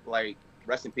 like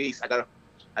rest in peace.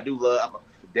 I do love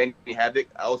Danny Havoc.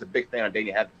 I was a big fan of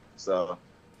Danny Havoc, so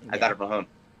I got it from him.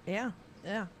 Yeah,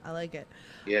 I like it.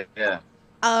 Yeah.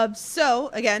 So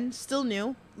again, still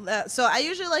new. So I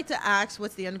usually like to ask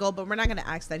what's the end goal, but we're not going to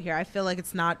ask that here. I feel like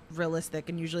it's not realistic,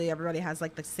 and usually everybody has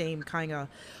like the same kind of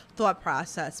thought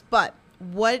process. But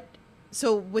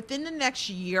so within the next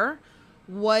year,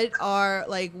 what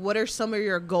are some of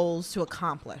your goals to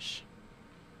accomplish?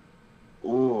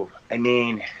 Ooh, I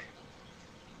mean,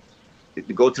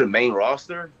 to go to the main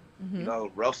roster, you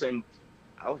know, go to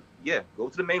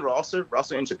the main roster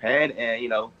in Japan, and you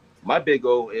know. My big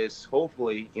goal is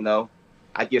hopefully, you know,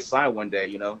 I get signed one day,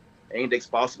 you know. Anything's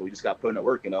possible. You just got to put in the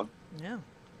work, you know. Yeah,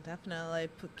 definitely.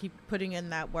 Keep putting in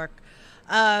that work.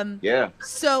 Yeah.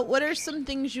 So what are some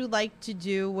things you like to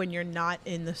do when you're not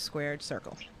in the squared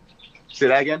circle? Say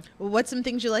that again? What's some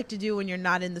things you like to do when you're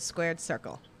not in the squared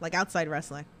circle, like outside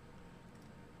wrestling?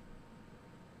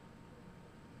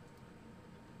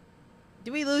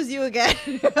 Do we lose you again?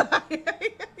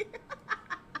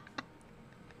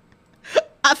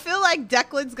 I feel like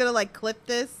Declan's gonna like clip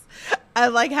this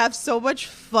and like have so much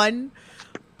fun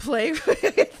playing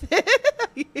with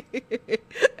it.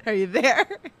 Are you there?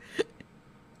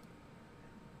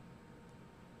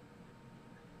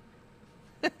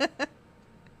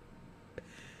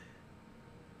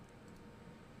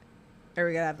 Are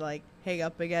we gonna have to like hang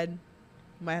up again?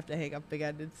 Might have to hang up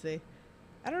again and see.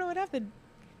 I don't know what happened.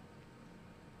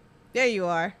 There you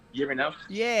are. You hear me now?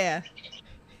 Yeah.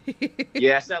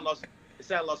 Yeah, it's that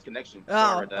lost connection. Oh,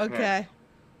 Sorry about that. okay.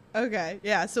 Okay.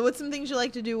 Yeah. So what's some things you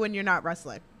like to do when you're not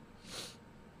wrestling?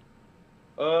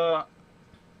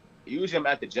 Usually I'm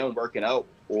at the gym working out,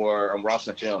 or I'm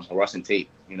watching film or watching tape.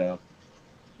 You know.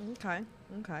 Okay.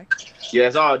 Okay. Yeah,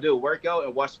 that's all I do. Work out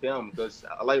and watch film because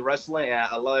I like wrestling and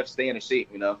I love staying in shape.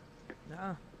 You know.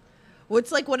 Yeah.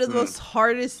 What's like one of the most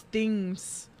hardest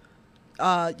things,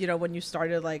 when you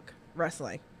started like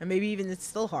wrestling, and maybe even it's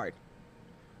still hard?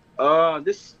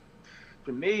 This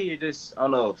for me, just I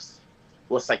don't know,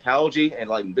 what psychology and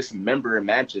like dismembering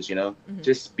matches. You know,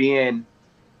 just being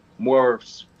more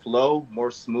flow,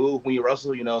 more smooth when you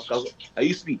wrestle. You know, 'cause I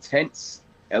used to be tense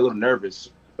and a little nervous,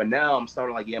 but now I'm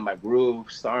starting like getting my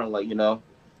groove, starting like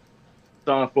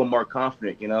starting to feel more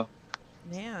confident. You know.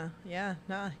 Yeah. Yeah.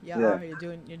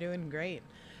 You're doing great.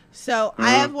 So I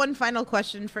have one final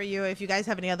question for you. If you guys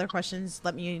have any other questions,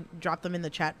 let me drop them in the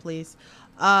chat, please.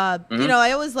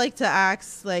 I always like to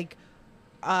ask, like,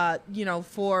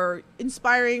 for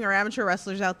inspiring or amateur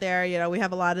wrestlers out there, we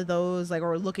have a lot of those, like,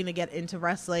 or looking to get into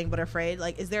wrestling but afraid.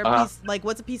 Like, is there a piece, like,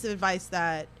 what's a piece of advice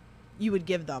that you would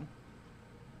give them?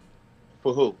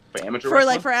 For who? For amateur wrestling?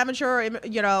 Like, for amateur,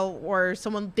 or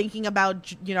someone thinking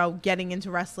about, getting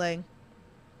into wrestling.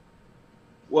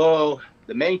 Well,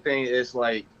 the main thing is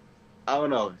like, I don't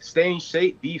know, stay in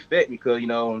shape, be fit, because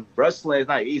wrestling is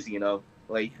not easy.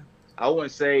 Like, I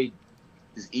wouldn't say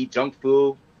just eat junk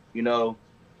food,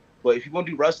 but if you want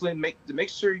to do wrestling, make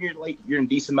sure you're in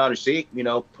decent amount of shape.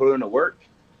 Put in the work,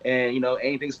 and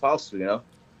anything's possible.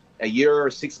 A year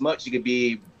or 6 months you could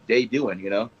be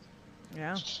debuting.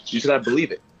 Yeah, you just gotta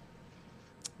believe it.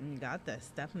 You got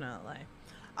this, definitely.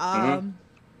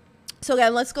 So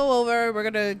again, let's go over. We're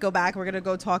gonna go back. We're gonna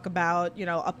go talk about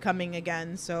upcoming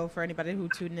again. So for anybody who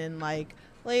tuned in like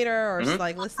later or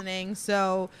like listening,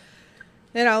 so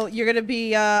you're gonna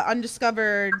be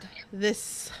Undiscovered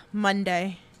this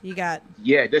Monday. You got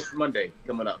this Monday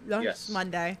coming up. Yes,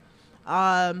 Monday.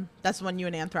 That's when you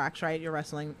and Anthrax, right? You're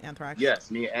wrestling Anthrax.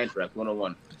 Yes, me and Anthrax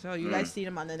 101. So you guys see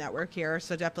them on the network here.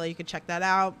 So definitely you can check that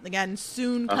out. Again,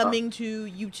 soon coming to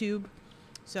YouTube.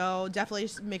 So definitely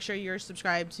make sure you're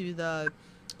subscribed to the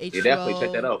H2O definitely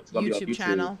check that out. It's gonna YouTube be on YouTube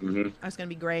channel. That's going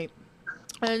to be great.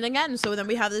 And again, so then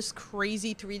we have this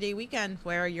crazy 3-day weekend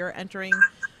where you're entering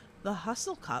the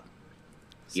Hustle Cup.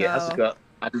 So, Hustle Cup.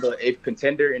 I'm the 8th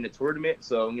contender in the tournament,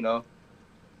 so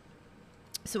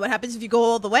So what happens if you go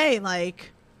all the way?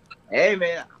 Like, hey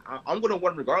man, I'm gonna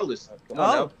win regardless. Come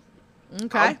on now.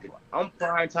 Okay. I'm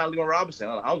prime time Leon Robinson.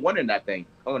 I'm winning that thing.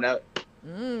 Come on now.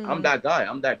 I'm that guy.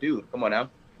 I'm that dude. Come on now.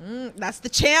 That's the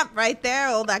champ right there.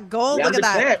 Oh, that gold. Yeah, Look at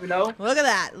that. Champ, Look at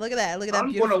that. Look at that. Look at that.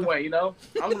 I'm gonna win.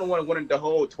 I'm gonna want to win the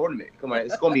whole tournament. Come on,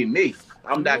 it's gonna be me.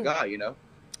 I'm that guy.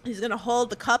 He's gonna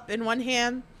hold the cup in one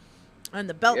hand and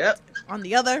the belt on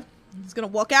the other. He's gonna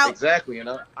walk out. Exactly.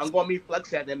 I'm gonna be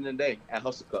flexing at the end of the day at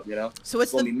Hustle Cup. So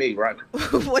it's gonna be me, right?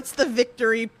 What's the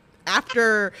victory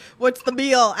after? What's the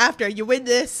meal after you win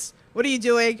this? What are you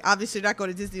doing? Obviously, you're not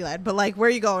going to Disneyland, but like, where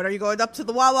are you going? Are you going up to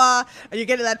the Wawa? Are you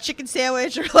getting that chicken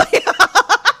sandwich or like?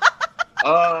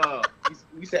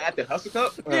 You said at the Hustle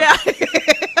Cup? Yeah.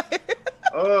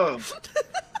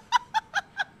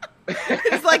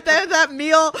 It's like that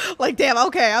meal. Like, damn.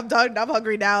 Okay, I'm done. I'm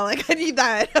hungry now. Like, I need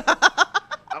that.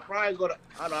 I'll probably go to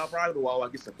Wawa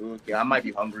and get some food. Yeah, I might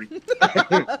be hungry.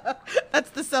 That's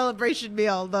the celebration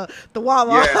meal. The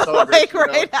Wawa. Yeah, like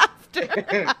right after.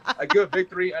 A good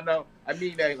victory. I know. I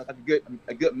mean, like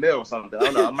a good meal or something. I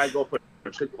don't know. I might go for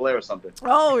Chick-fil-A or something.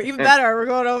 Oh, even better. We're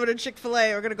going over to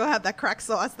Chick-fil-A. We're gonna go have that crack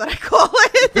sauce that I call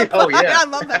it. Oh yeah, I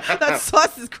love that. That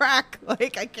sauce is crack.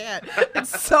 Like, I can't.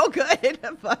 It's so good.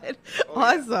 But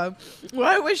awesome. Well,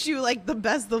 I wish you like the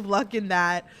best of luck in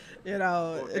that.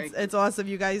 It's awesome.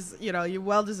 You guys, you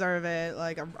well deserve it.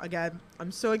 Like,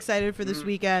 I'm so excited for this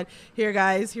weekend. Here,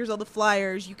 guys, here's all the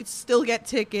flyers. You could still get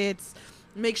tickets.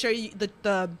 Make sure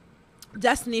the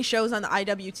Destiny shows on the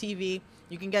IWTV.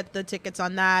 You can get the tickets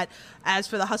on that. As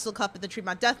for the Hustle Cup at the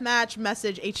Tremont Deathmatch,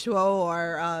 message H2O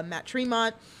or Matt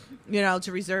Tremont,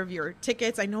 to reserve your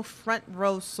tickets. I know Front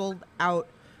Row sold out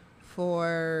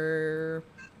for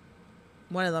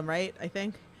one of them, right? I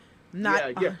think.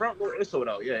 Not yeah, front row is sold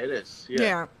out. Yeah, it is. Yeah.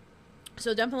 yeah.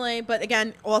 So definitely, but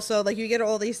again, also like you get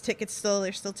all these tickets still.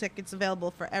 There's still tickets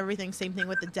available for everything. Same thing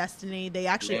with the Destiny. They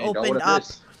actually Man, don't opened wanna up.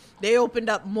 miss. They opened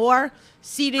up more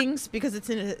seatings because it's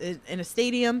in a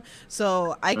stadium.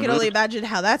 So I can only imagine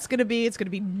how that's gonna be. It's gonna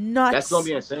be nuts. That's gonna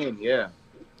be insane. Yeah.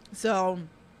 So,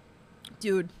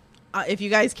 dude, if you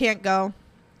guys can't go,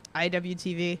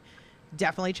 IWTV,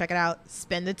 definitely check it out.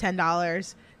 Spend the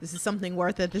 $10. This is something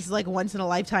worth it. This is like a once in a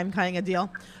lifetime kind of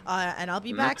deal. And I'll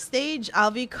be backstage.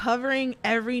 I'll be covering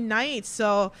every night.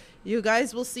 So you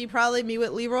guys will see probably me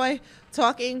with Leroy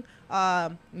talking.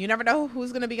 You never know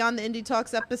who's going to be on the Indie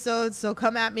Talks episode. So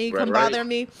come at me. Come bother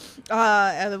me.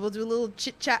 And we'll do a little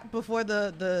chit chat before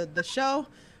the show.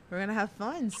 We're going to have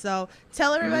fun. So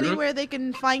tell everybody where they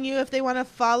can find you if they want to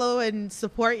follow and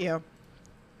support you.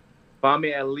 Find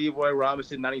me at Leroy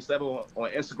Robinson 97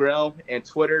 on Instagram and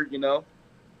Twitter. You know,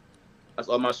 that's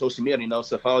all my social media. You know,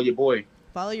 so follow your boy.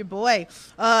 Follow your boy.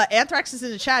 Anthrax is in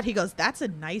the chat. He goes, "That's a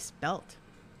nice belt."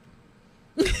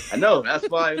 I know. That's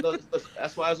why.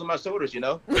 That's why it's on my shoulders. You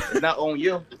know, it's not on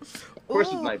you. Of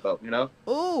course, it's my belt. You know.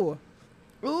 Ooh.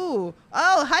 Oh,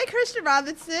 hi, Christian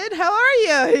Robinson. How are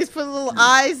you? He's putting little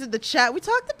eyes in the chat. We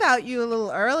talked about you a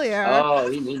little earlier. Oh,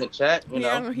 he's in the chat? You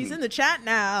know? He's in the chat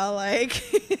now. Like,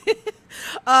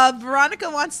 Veronica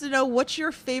wants to know, what's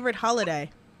your favorite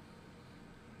holiday?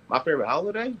 My favorite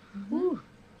holiday?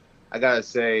 I gotta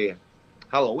say,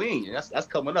 Halloween. That's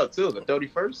coming up too, the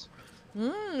 31st.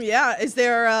 Yeah. Is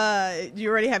there? Do you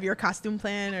already have your costume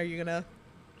plan? Or are you gonna?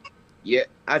 Yeah,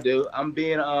 I do. I'm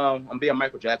being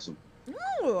Michael Jackson.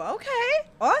 Ooh, okay.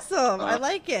 Awesome. I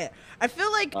like it. I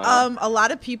feel like a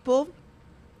lot of people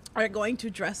are going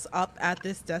to dress up at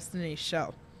this Destiny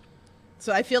show.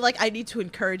 So I feel like I need to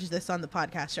encourage this on the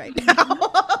podcast right now.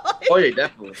 Oh, yeah,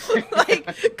 definitely.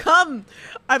 Like, come.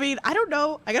 I mean, I don't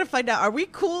know. I got to find out. Are we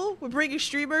cool with bringing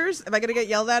streamers? Am I going to get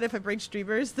yelled at if I bring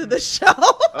streamers to the show?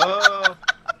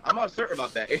 I'm not certain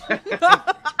about that.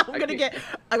 I'm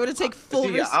going to take full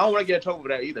risk. I don't want to get in trouble for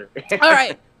that either. All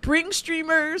right. Bring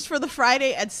streamers for the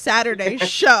Friday and Saturday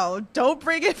show. Don't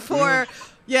bring it for...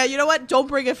 Yeah, you know what? Don't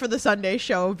bring it for the Sunday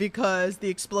show because the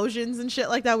explosions and shit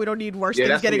like that, we don't need worse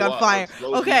things getting on fire.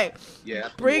 Okay. Yeah.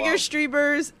 Bring your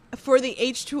streamers for the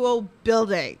H2O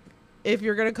building if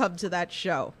you're going to come to that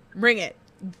show. Bring it.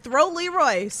 Throw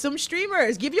Leroy some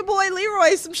streamers. Give your boy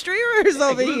Leroy some streamers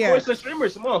over here. Some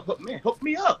streamers. Come on, hook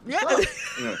me up. Yeah.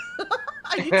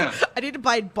 I need to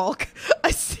buy in bulk.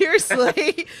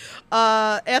 Seriously.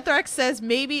 Anthrax says,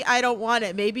 maybe I don't want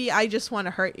it. Maybe I just want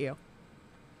to hurt you.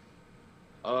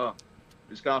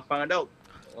 Just gonna find out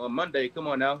on Monday. Come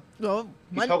on now. Oh,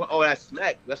 that's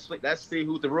Smack. Let's see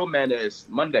who the real man is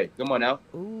Monday. Come on now.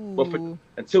 Ooh. But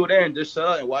until then, just shut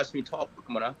up and watch me talk.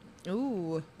 Come on now.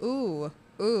 Ooh.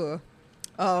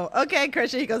 Oh, okay,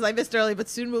 Christian. He goes, I missed early, but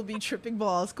soon we'll be tripping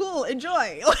balls. Cool.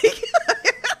 Enjoy. Like,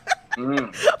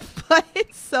 but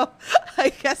so I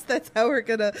guess that's how we're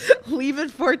gonna leave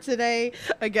it for today.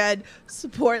 Again,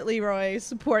 support Leroy,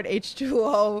 support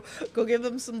H2O. Go give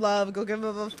them some love. Go give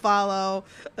them a follow.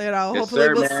 You know, yes, hopefully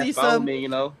sir, we'll man. see Follow some. Me, you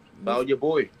know, follow your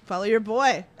boy. Follow your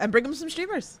boy and bring him some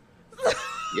streamers.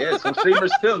 Yeah, some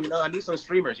streamers too. You know, I need some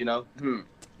streamers. You know.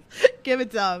 Give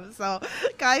it to him. So,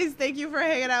 guys, thank you for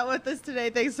hanging out with us today.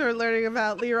 Thanks for learning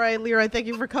about Leroy. Leroy, thank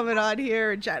you for coming on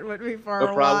here and chatting with me for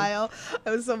a while. It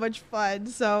was so much fun.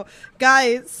 So,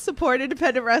 guys, support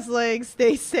independent wrestling.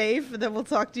 Stay safe, and then we'll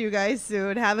talk to you guys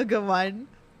soon. Have a good one.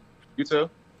 You too.